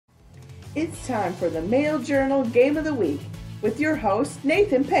It's time for the Mail Journal Game of the Week with your host,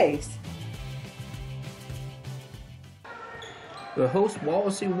 Nathan Pace. The host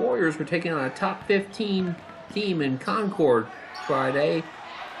Wawasee Warriors were taking on a top 15 team in Concord Friday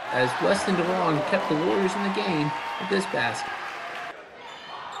as Weston DeLong kept the Warriors in the game with this basket.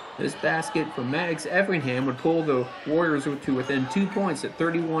 This basket from Maddox Everingham would pull the Warriors to within 2 points at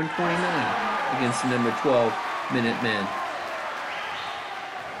 31-29 against the number 12 Minutemen.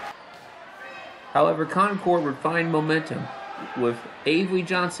 However, Concord would find momentum with Avery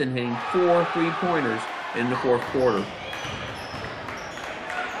Johnson hitting 4 3-pointers in the fourth quarter.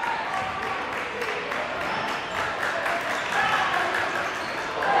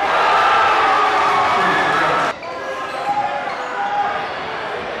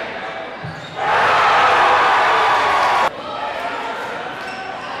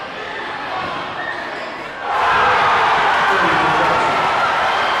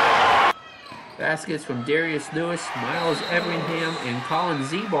 Baskets from Darius Lewis, Miles Everingham, and Colin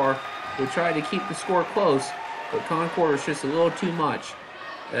Zebar would try to keep the score close, but Concord was just a little too much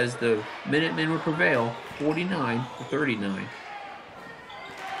as the Minutemen would prevail 49-39.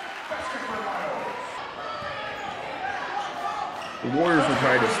 The Warriors would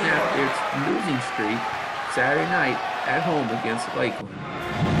try to snap its losing streak Saturday night at home against Lakeland.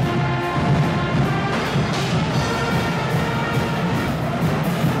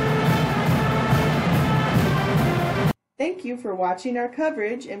 Thank you for watching our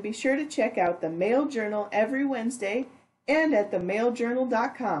coverage, and be sure to check out the Mail Journal every Wednesday and at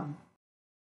themailjournal.com.